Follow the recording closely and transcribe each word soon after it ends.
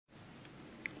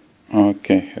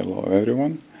Okay, hello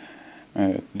everyone.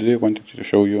 Today I wanted to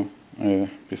show you a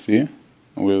PC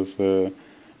with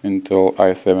Intel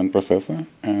i7 processor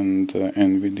and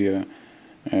NVIDIA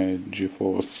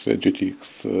Geforce GTX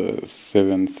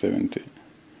 770.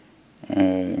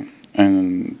 And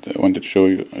I wanted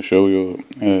to show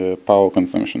you power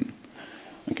consumption.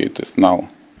 Okay, it was now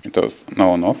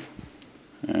on off,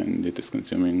 and it is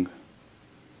consuming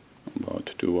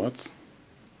about 2 watts.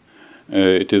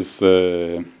 It is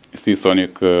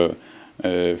Seasonic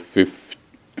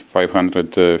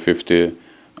 550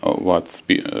 watts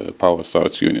power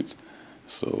source unit,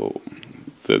 so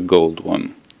the gold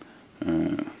one.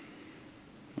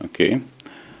 Okay,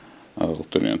 I'll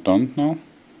turn it on now.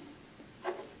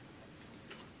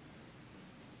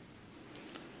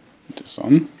 It is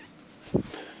on.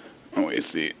 We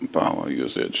see power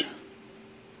usage,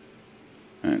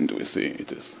 and we see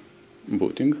it is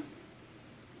booting.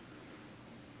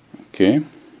 Okay.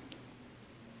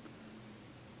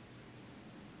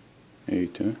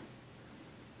 80.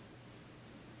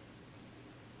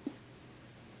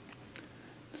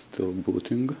 Still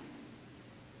booting.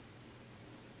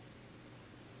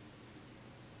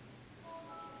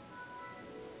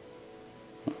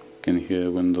 Can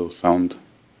hear Windows sound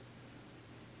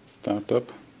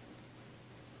startup.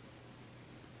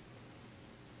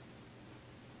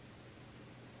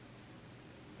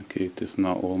 Okay, it is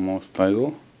now almost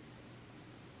idle.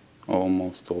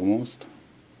 Almost.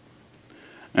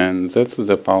 And that's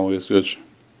the power usage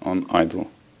on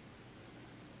idle.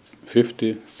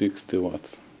 50-60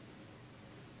 watts.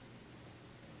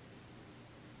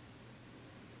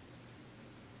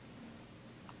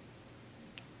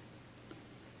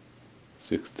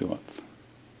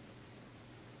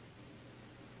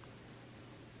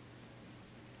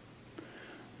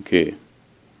 Okay,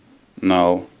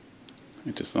 now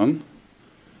it is on.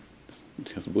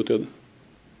 It has booted,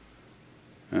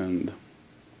 and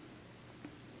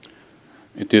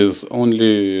it is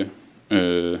only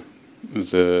the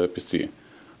PC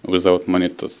without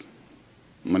monitors.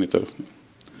 Monitors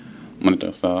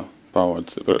are powered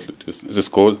separately. This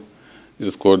code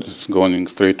is going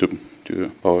straight to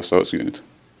power source unit.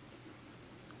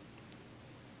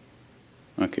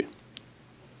 Okay,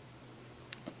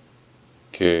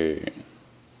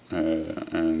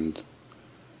 and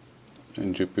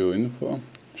GPU info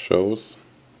shows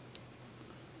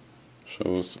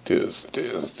it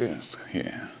is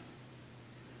here.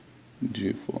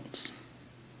 Geforce.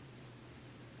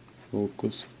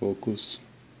 Focus.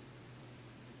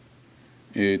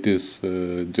 It is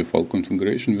default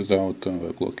configuration without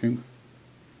overclocking.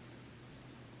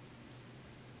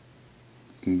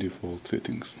 Default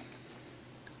settings.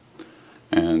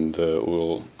 And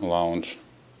we'll launch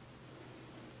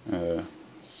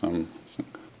something.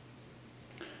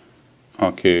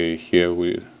 Okay, here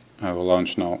we have a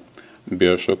launch now.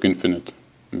 BioShock Infinite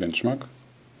benchmark.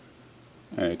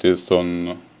 It is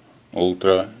on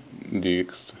Ultra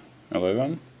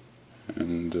DX11,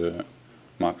 and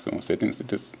maximum settings.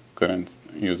 It is current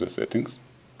user settings.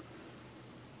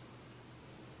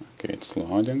 Okay, it's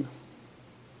loading.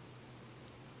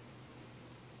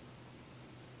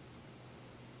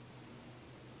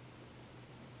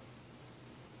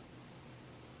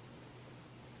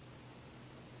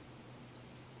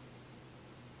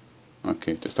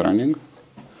 Okay, it is running.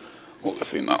 Let's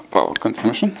see now power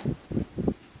consumption.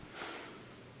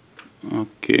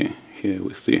 Okay, here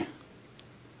we see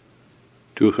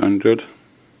 200,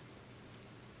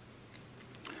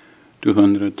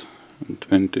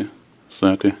 220,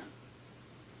 30.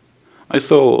 I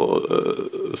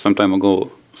saw some time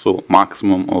ago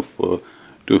maximum of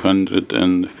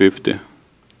 250.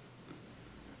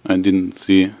 I didn't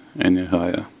see any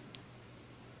higher.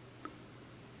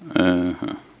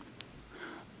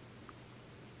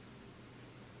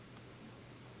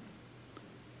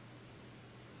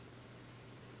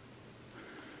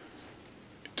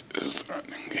 Is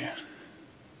running here.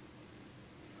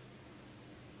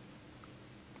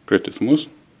 Pretty smooth.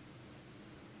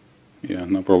 Yeah,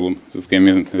 no problem. This game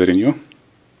isn't very new.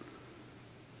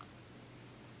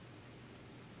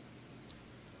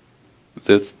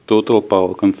 That's total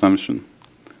power consumption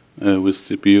with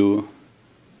CPU,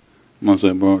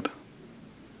 motherboard,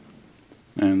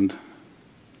 and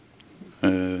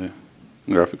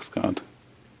graphics card.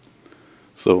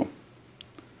 So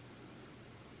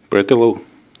pretty low.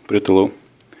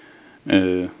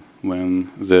 When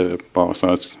the power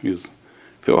source is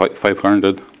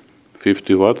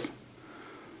 550 watts,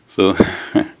 so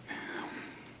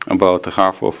about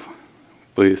half of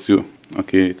PSU.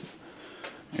 Okay,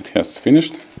 it has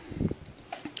finished.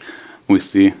 We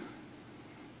see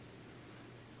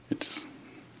it is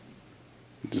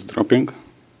it is dropping.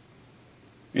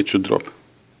 It should drop.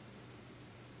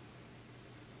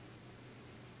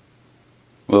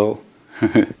 Well,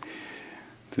 it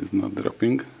is not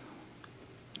dropping.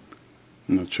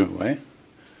 Not sure why.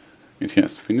 It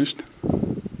has finished.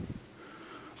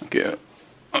 Okay,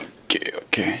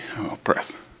 I'll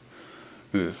press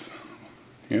this.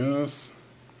 Yes.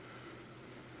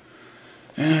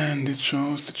 And it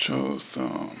shows, it's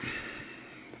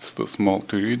too small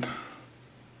to read.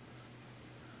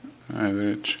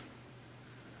 Average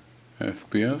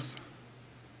FPS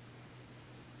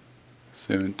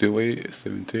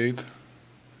 78,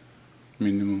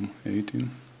 minimum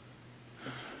 18.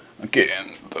 Okay,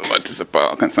 and what is the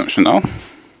power consumption now?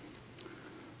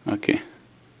 Okay,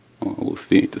 well, we'll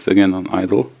see, it is again on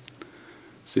idle,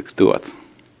 60 watts.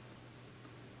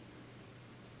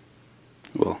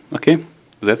 Well, okay,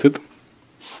 that's it.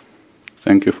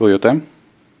 Thank you for your time.